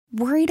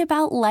Worried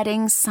about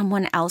letting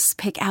someone else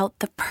pick out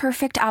the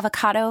perfect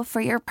avocado for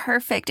your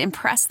perfect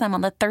impress them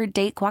on the third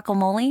date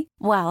guacamole?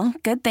 Well,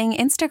 good thing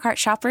Instacart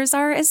shoppers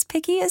are as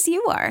picky as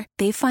you are.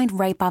 They find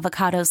ripe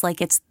avocados like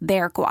it's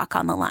their guac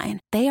on the line.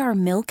 They are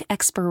milk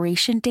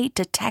expiration date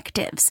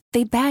detectives.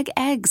 They bag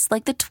eggs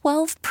like the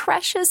 12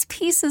 precious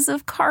pieces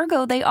of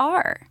cargo they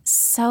are.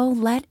 So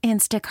let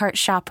Instacart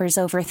shoppers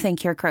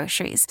overthink your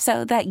groceries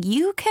so that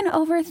you can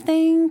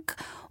overthink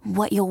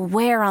what you'll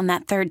wear on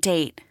that third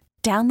date.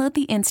 Download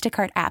the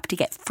Instacart app to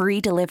get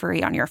free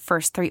delivery on your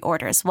first 3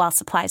 orders while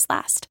supplies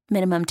last.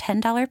 Minimum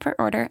 $10 per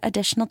order.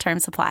 Additional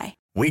terms apply.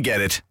 We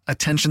get it.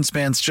 Attention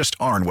spans just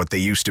aren't what they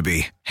used to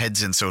be.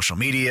 Heads in social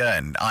media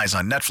and eyes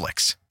on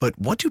Netflix. But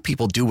what do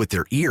people do with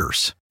their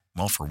ears?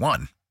 Well, for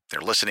one, they're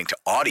listening to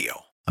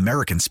audio.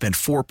 Americans spend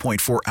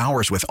 4.4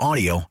 hours with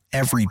audio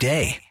every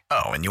day.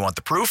 Oh, and you want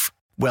the proof?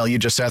 Well, you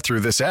just sat through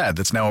this ad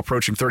that's now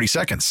approaching 30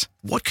 seconds.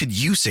 What could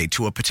you say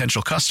to a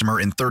potential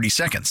customer in 30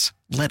 seconds?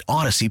 Let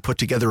Odyssey put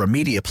together a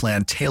media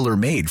plan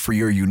tailor-made for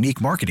your unique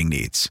marketing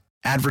needs.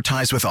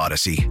 Advertise with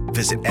Odyssey.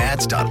 Visit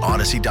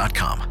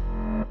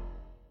ads.odyssey.com.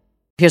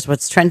 Here's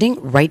what's trending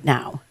right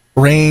now.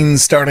 Rain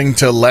starting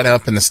to let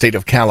up in the state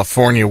of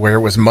California, where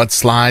it was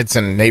mudslides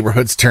and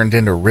neighborhoods turned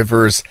into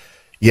rivers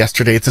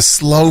yesterday. It's a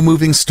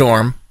slow-moving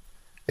storm.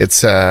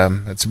 It's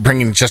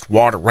bringing just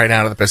water right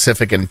out of the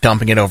Pacific and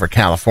dumping it over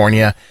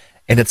California,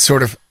 and it's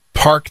sort of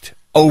parked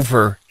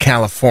over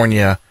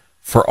California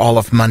for all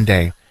of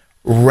Monday.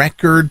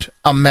 Record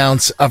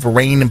amounts of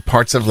rain in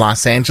parts of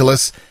Los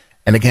Angeles,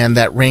 and again,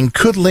 that rain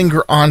could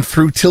linger on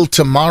through till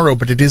tomorrow,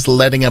 but it is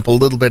letting up a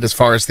little bit as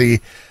far as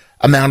the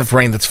amount of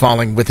rain that's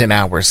falling within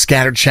hours.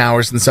 Scattered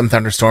showers and some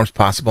thunderstorms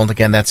possible, and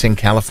again, that's in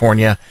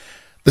California.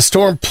 The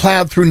storm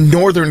plowed through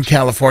Northern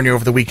California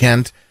over the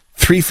weekend.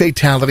 3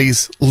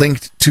 fatalities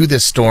linked to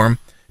this storm.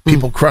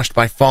 People crushed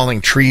by falling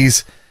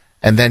trees,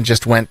 and then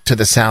just went to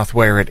the south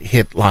where it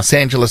hit Los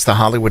Angeles, the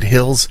Hollywood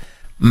Hills.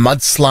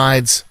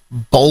 Mudslides,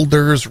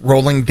 boulders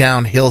rolling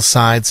down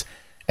hillsides,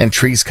 and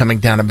trees coming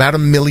down. About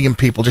 1 million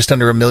people, just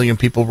under 1 million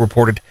people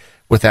reported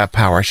without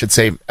power. I should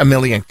say 1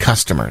 million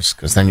customers,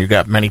 because then you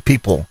got many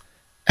people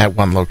at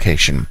one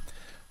location.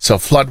 So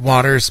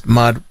floodwaters,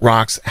 mud,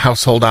 rocks,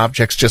 household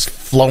objects just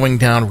flowing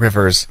down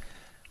rivers,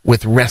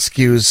 with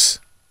rescues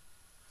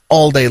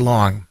all day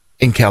long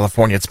in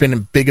California. It's been a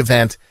big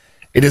event.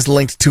 It is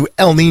linked to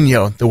El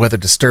Nino, the weather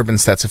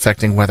disturbance that's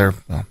affecting weather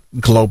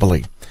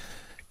globally.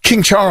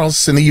 King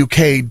Charles in the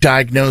UK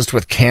diagnosed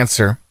with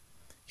cancer.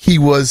 He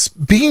was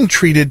being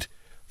treated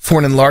for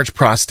an enlarged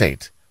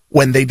prostate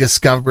when they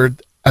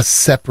discovered a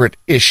separate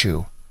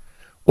issue.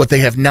 What they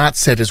have not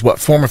said is what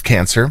form of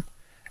cancer,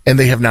 and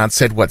they have not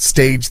said what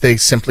stage. They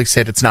simply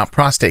said it's not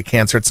prostate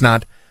cancer. It's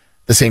not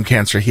the same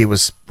cancer he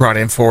was brought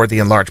in for, the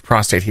enlarged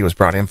prostate he was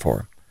brought in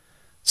for.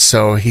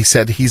 So he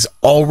said he's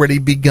already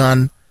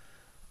begun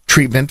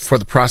treatment for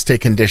the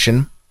prostate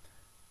condition.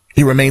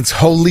 He remains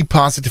wholly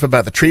positive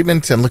about the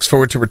treatment and looks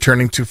forward to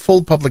returning to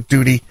full public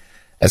duty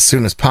as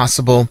soon as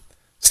possible.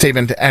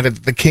 Statement added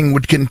that the king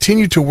would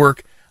continue to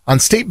work on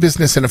state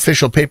business and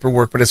official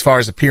paperwork, but as far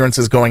as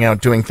appearances, going out,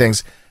 doing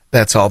things,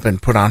 that's all been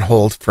put on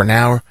hold for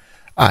now.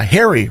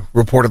 Harry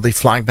reportedly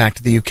flying back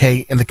to the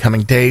UK in the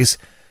coming days.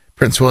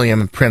 Prince William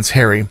and Prince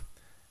Harry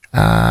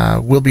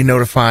will be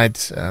notified.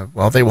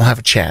 They will have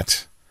a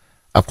chat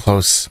up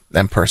close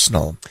and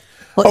personal.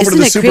 Well,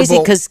 isn't it crazy?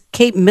 Because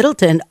Kate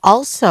Middleton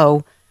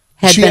also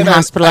had been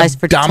hospitalized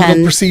for 10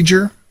 abdominal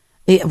procedure.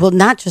 Well,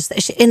 not just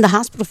in the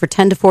hospital for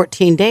 10 to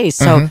 14 days.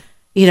 So,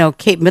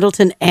 Kate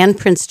Middleton and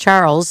Prince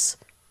Charles,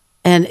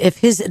 and if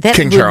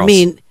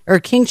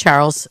King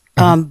Charles.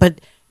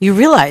 But you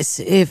realize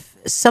if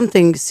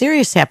something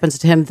serious happens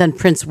to him, then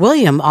Prince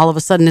William all of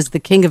a sudden is the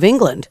King of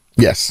England.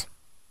 Yes,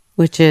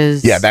 which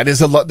is that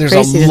is a lot. There's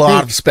a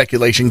lot of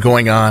speculation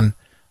going on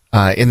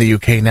in the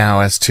UK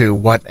now as to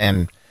what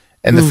and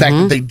the fact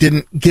that they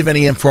didn't give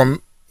any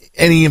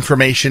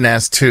information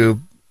as to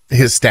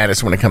his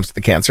status when it comes to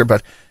the cancer,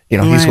 but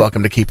he's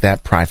welcome to keep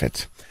that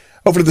private.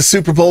 Over to the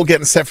Super Bowl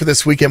getting set for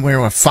this weekend.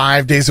 We're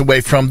 5 days away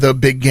from the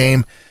big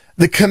game.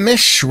 The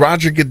commish,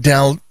 Roger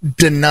Goodell,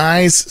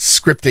 denies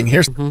scripting.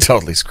 Here's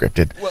totally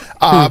scripted.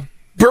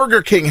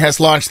 Burger King has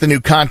launched the new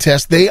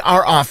contest. They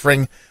are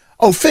offering,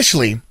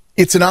 officially,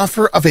 it's an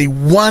offer of a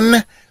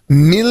 $1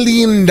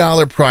 million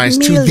prize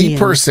to the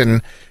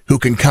person who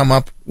can come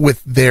up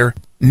with their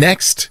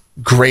next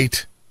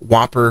great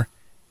Whopper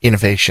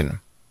innovation.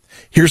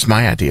 Here's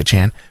my idea,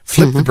 Jan.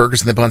 Flip the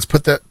burgers and the buns.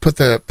 Put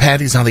the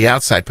patties on the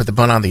outside. Put the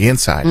bun on the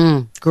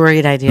inside.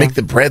 Great idea. Make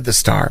the bread the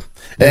star.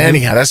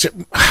 Anyhow, that's just,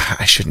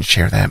 I shouldn't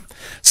share that.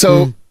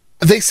 So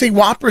they say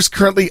Whoppers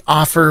currently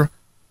offer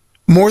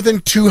more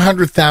than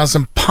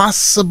 200,000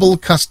 possible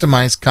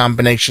customized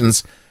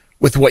combinations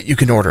with what you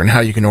can order and how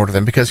you can order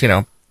them because,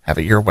 have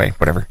it your way,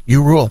 whatever.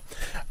 You rule.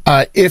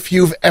 If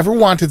you've ever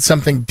wanted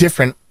something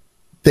different,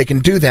 they can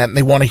do that, and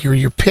they want to hear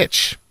your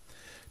pitch.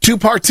 To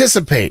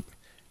participate,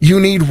 you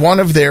need one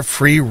of their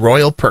free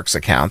Royal Perks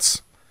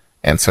accounts.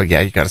 And so,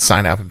 you got to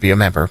sign up and be a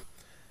member.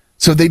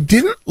 So they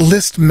didn't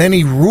list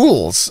many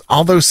rules,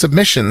 although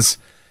submissions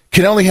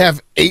Can only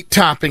have 8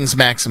 toppings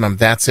maximum.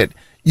 That's it.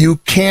 You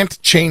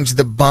can't change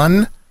the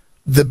bun,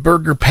 the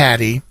burger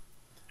patty,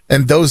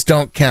 and those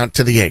don't count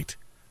to the 8.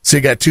 So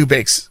you got 2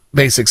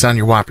 basics on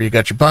your Whopper. You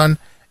got your bun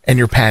and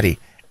your patty.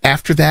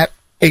 After that,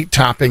 8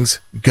 toppings,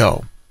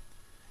 go.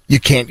 You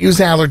can't use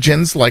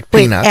allergens like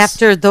peanuts.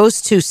 After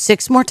those 2,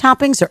 6 more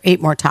toppings or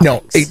 8 more toppings?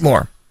 No, 8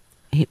 more.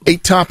 8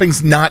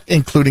 toppings, not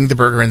including the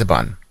burger and the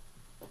bun.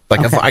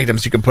 Of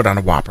items you can put on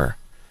a Whopper.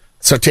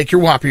 So take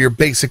your Whopper, your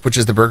basic, which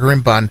is the burger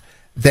and bun,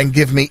 then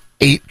give me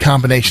 8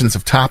 combinations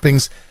of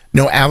toppings.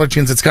 No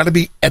allergens. It's got to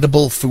be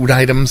edible food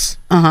items.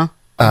 You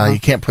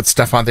can't put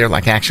stuff on there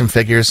like action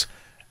figures.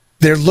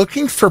 They're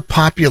looking for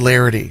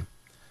popularity.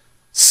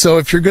 So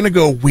if you're going to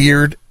go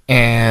weird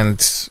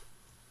and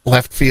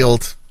left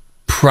field,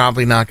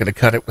 probably not going to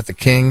cut it with the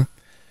King.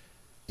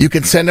 You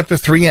can send up to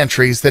 3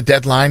 entries. The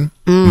deadline,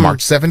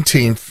 March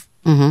 17th.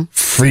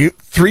 3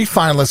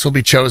 finalists will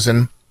be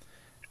chosen.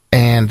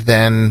 And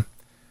then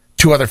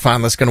 2 other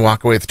finalists going to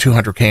walk away with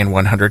 $200K and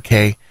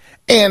 $100K.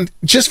 And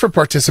just for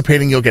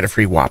participating, you'll get a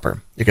free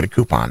Whopper. You get a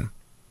coupon.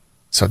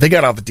 So they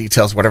got all the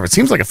details, whatever. It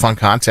seems like a fun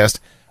contest.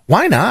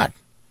 Why not?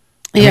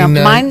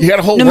 Mine, you got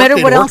a whole no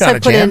matter what else I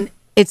put in,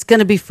 it's going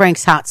to be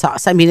Frank's hot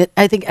sauce. I mean,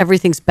 I think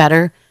everything's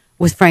better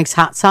with Frank's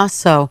hot sauce.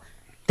 So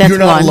that's You're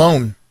not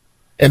alone.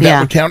 And that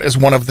would count as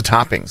one of the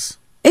toppings.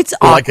 It's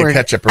awkward. Like a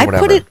ketchup or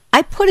whatever.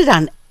 I put it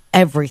on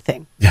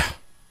everything. Yeah.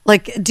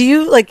 Do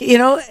you,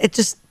 it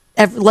just,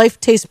 life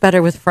tastes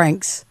better with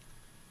Frank's.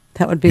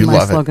 That would be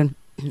my slogan.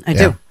 I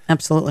do.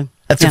 Absolutely.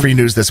 That's it for your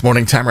news this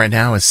morning. Time right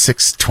now is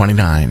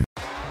 6:29.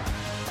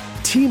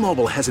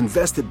 T-Mobile has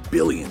invested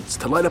billions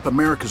to light up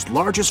America's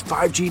largest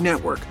 5G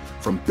network,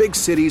 from big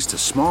cities to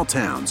small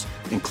towns,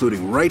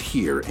 including right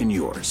here in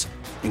yours.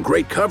 And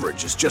great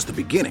coverage is just the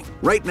beginning.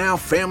 Right now,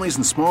 families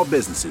and small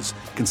businesses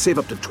can save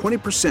up to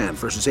 20%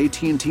 versus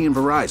AT&T and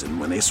Verizon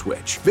when they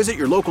switch. Visit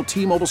your local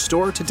T-Mobile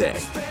store today.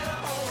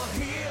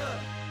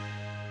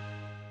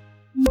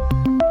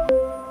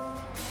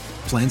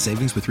 Plan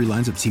savings with 3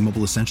 lines of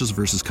T-Mobile Essentials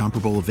versus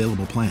comparable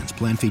available plans.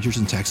 Plan features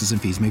and taxes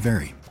and fees may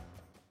vary.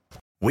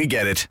 We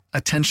get it.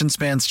 Attention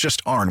spans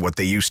just aren't what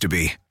they used to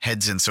be.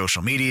 Heads in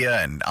social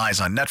media and eyes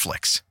on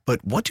Netflix.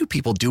 But what do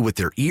people do with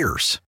their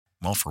ears?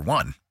 Well, for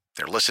one,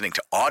 they're listening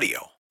to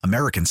audio.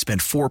 Americans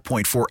spend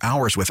 4.4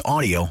 hours with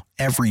audio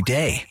every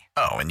day.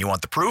 Oh, and you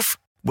want the proof?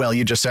 Well,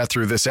 you just sat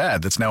through this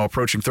ad that's now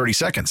approaching 30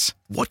 seconds.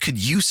 What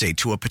could you say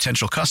to a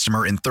potential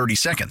customer in 30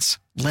 seconds?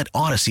 Let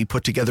Odyssey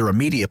put together a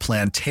media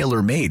plan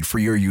tailor-made for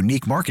your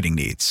unique marketing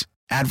needs.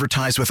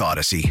 Advertise with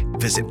Odyssey.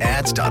 Visit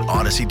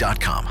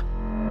ads.odyssey.com.